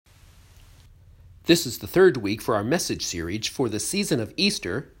This is the third week for our message series for the season of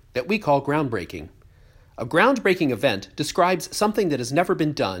Easter that we call Groundbreaking. A groundbreaking event describes something that has never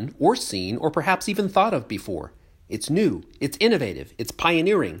been done or seen or perhaps even thought of before. It's new, it's innovative, it's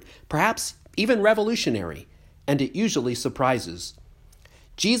pioneering, perhaps even revolutionary, and it usually surprises.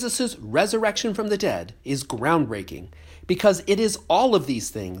 Jesus' resurrection from the dead is groundbreaking because it is all of these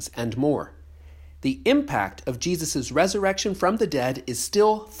things and more. The impact of Jesus' resurrection from the dead is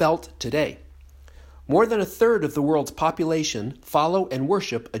still felt today. More than a third of the world's population follow and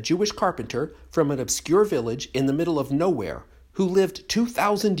worship a Jewish carpenter from an obscure village in the middle of nowhere who lived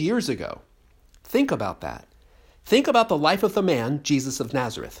 2,000 years ago. Think about that. Think about the life of the man, Jesus of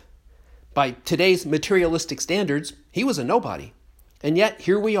Nazareth. By today's materialistic standards, he was a nobody. And yet,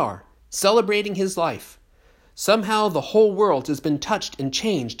 here we are, celebrating his life. Somehow the whole world has been touched and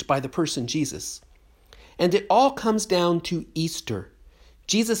changed by the person Jesus. And it all comes down to Easter.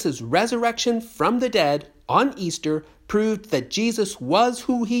 Jesus' resurrection from the dead on Easter proved that Jesus was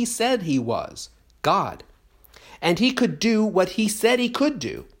who he said he was, God. And he could do what he said he could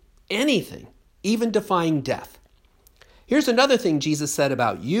do, anything, even defying death. Here's another thing Jesus said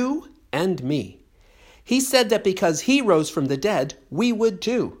about you and me. He said that because he rose from the dead, we would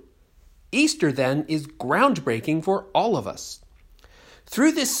too. Easter, then, is groundbreaking for all of us.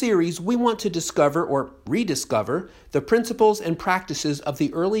 Through this series, we want to discover or rediscover the principles and practices of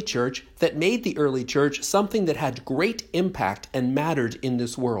the early church that made the early church something that had great impact and mattered in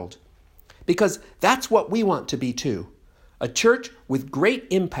this world. Because that's what we want to be too, a church with great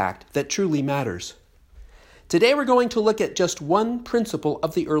impact that truly matters. Today we're going to look at just one principle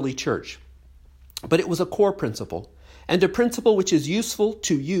of the early church, but it was a core principle, and a principle which is useful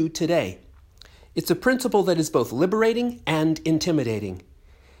to you today. It's a principle that is both liberating and intimidating.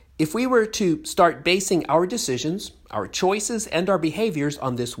 If we were to start basing our decisions, our choices, and our behaviors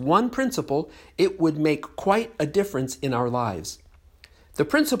on this one principle, it would make quite a difference in our lives. The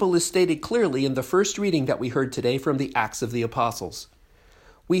principle is stated clearly in the first reading that we heard today from the Acts of the Apostles.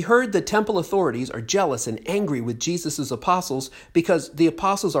 We heard the temple authorities are jealous and angry with Jesus' apostles because the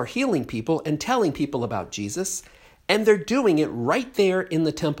apostles are healing people and telling people about Jesus, and they're doing it right there in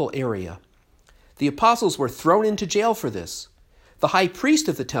the temple area. The apostles were thrown into jail for this. The high priest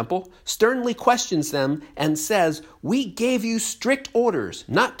of the temple sternly questions them and says, "We gave you strict orders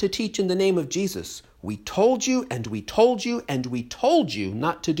not to teach in the name of Jesus. We told you and we told you and we told you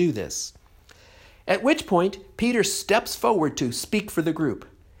not to do this." At which point, Peter steps forward to speak for the group.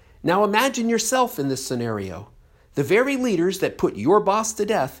 Now imagine yourself in this scenario. The very leaders that put your boss to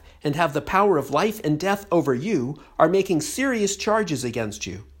death and have the power of life and death over you are making serious charges against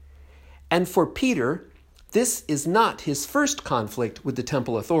you. And for Peter, this is not his first conflict with the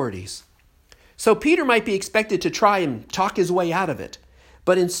temple authorities. So Peter might be expected to try and talk his way out of it,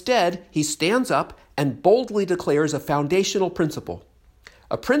 but instead he stands up and boldly declares a foundational principle,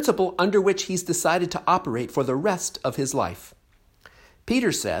 a principle under which he's decided to operate for the rest of his life.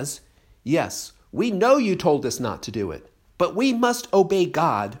 Peter says, "Yes, we know you told us not to do it, but we must obey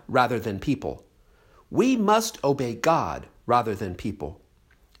God rather than people. We must obey God rather than people."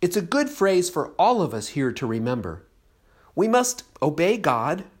 It's a good phrase for all of us here to remember. We must obey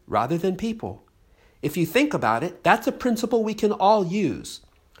God rather than people. If you think about it, that's a principle we can all use.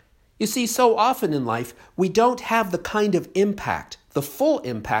 You see, so often in life, we don't have the kind of impact, the full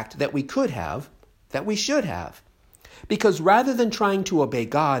impact that we could have, that we should have. Because rather than trying to obey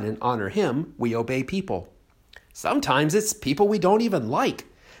God and honor Him, we obey people. Sometimes it's people we don't even like,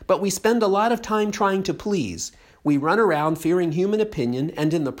 but we spend a lot of time trying to please. We run around fearing human opinion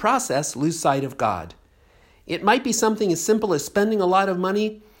and in the process lose sight of God. It might be something as simple as spending a lot of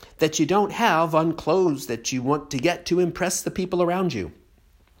money that you don't have on clothes that you want to get to impress the people around you.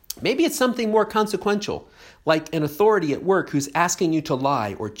 Maybe it's something more consequential, like an authority at work who's asking you to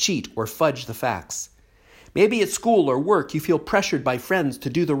lie or cheat or fudge the facts. Maybe at school or work you feel pressured by friends to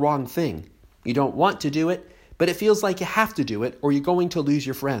do the wrong thing. You don't want to do it, but it feels like you have to do it or you're going to lose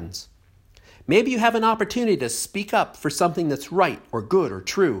your friends. Maybe you have an opportunity to speak up for something that's right or good or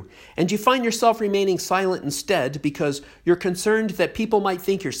true, and you find yourself remaining silent instead because you're concerned that people might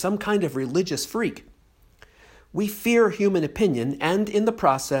think you're some kind of religious freak. We fear human opinion and, in the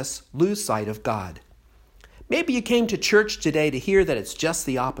process, lose sight of God. Maybe you came to church today to hear that it's just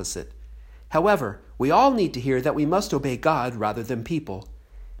the opposite. However, we all need to hear that we must obey God rather than people.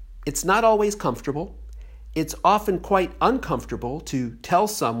 It's not always comfortable. It's often quite uncomfortable to tell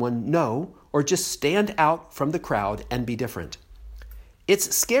someone no or just stand out from the crowd and be different.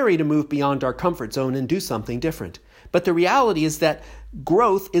 It's scary to move beyond our comfort zone and do something different. But the reality is that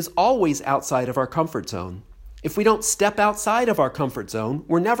growth is always outside of our comfort zone. If we don't step outside of our comfort zone,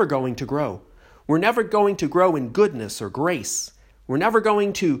 we're never going to grow. We're never going to grow in goodness or grace. We're never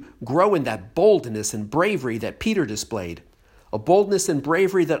going to grow in that boldness and bravery that Peter displayed, a boldness and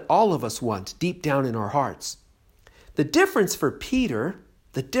bravery that all of us want deep down in our hearts. The difference for Peter,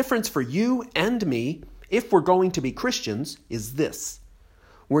 the difference for you and me, if we're going to be Christians, is this.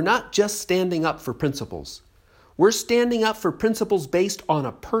 We're not just standing up for principles. We're standing up for principles based on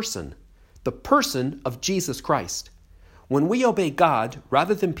a person, the person of Jesus Christ. When we obey God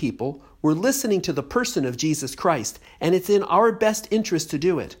rather than people, we're listening to the person of Jesus Christ, and it's in our best interest to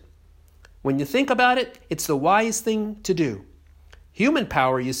do it. When you think about it, it's the wise thing to do. Human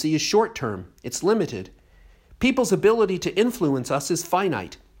power, you see, is short-term. It's limited. People's ability to influence us is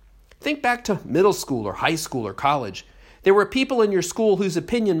finite. Think back to middle school or high school or college. There were people in your school whose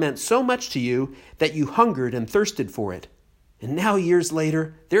opinion meant so much to you that you hungered and thirsted for it. And now, years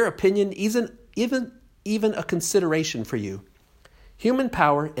later, their opinion isn't even a consideration for you. Human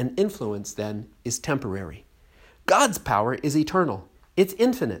power and influence, then, is temporary. God's power is eternal. It's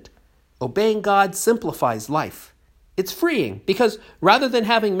infinite. Obeying God simplifies life. It's freeing because rather than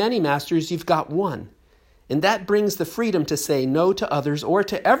having many masters, you've got one. And that brings the freedom to say no to others or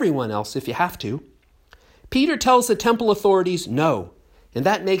to everyone else if you have to. Peter tells the temple authorities no, and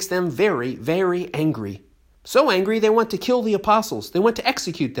that makes them very, very angry. So angry they want to kill the apostles. They want to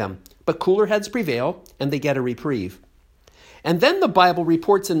execute them. But cooler heads prevail, and they get a reprieve. And then the Bible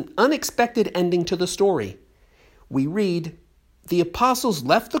reports an unexpected ending to the story. We read, the apostles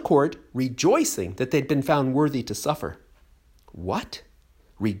left the court rejoicing that they'd been found worthy to suffer. What?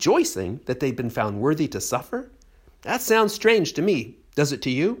 Rejoicing that they'd been found worthy to suffer? That sounds strange to me. Does it to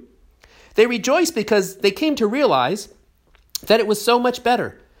you? They rejoiced because they came to realize that it was so much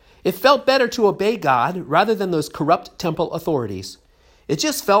better. It felt better to obey God rather than those corrupt temple authorities. It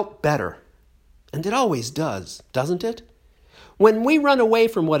just felt better. And it always does, doesn't it? When we run away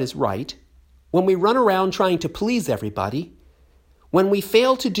from what is right, when we run around trying to please everybody, when we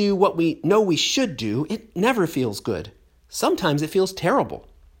fail to do what we know we should do, it never feels good. Sometimes it feels terrible.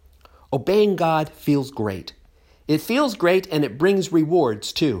 Obeying God feels great. It feels great and it brings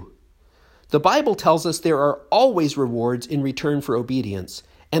rewards too. The Bible tells us there are always rewards in return for obedience,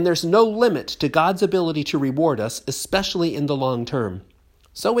 and there's no limit to God's ability to reward us, especially in the long term.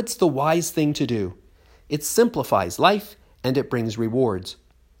 So it's the wise thing to do. It simplifies life and it brings rewards.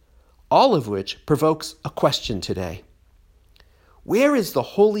 All of which provokes a question today. Where is the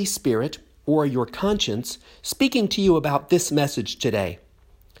Holy Spirit or your conscience speaking to you about this message today?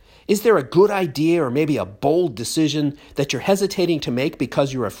 Is there a good idea or maybe a bold decision that you're hesitating to make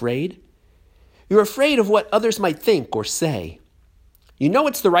because you're afraid? You're afraid of what others might think or say. You know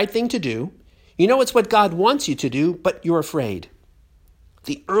it's the right thing to do. You know it's what God wants you to do, but you're afraid.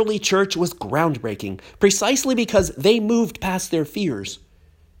 The early church was groundbreaking precisely because they moved past their fears.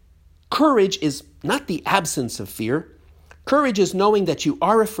 Courage is not the absence of fear. Courage is knowing that you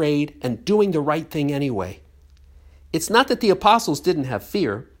are afraid and doing the right thing anyway. It's not that the apostles didn't have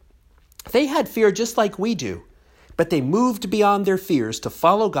fear. They had fear just like we do, but they moved beyond their fears to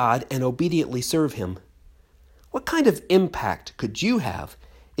follow God and obediently serve Him. What kind of impact could you have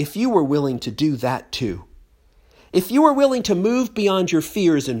if you were willing to do that too? If you were willing to move beyond your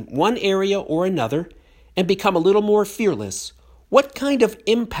fears in one area or another and become a little more fearless, what kind of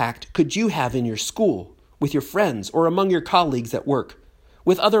impact could you have in your school, with your friends, or among your colleagues at work,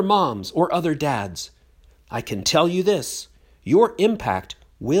 with other moms or other dads? I can tell you this, your impact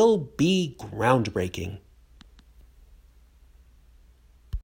will be groundbreaking.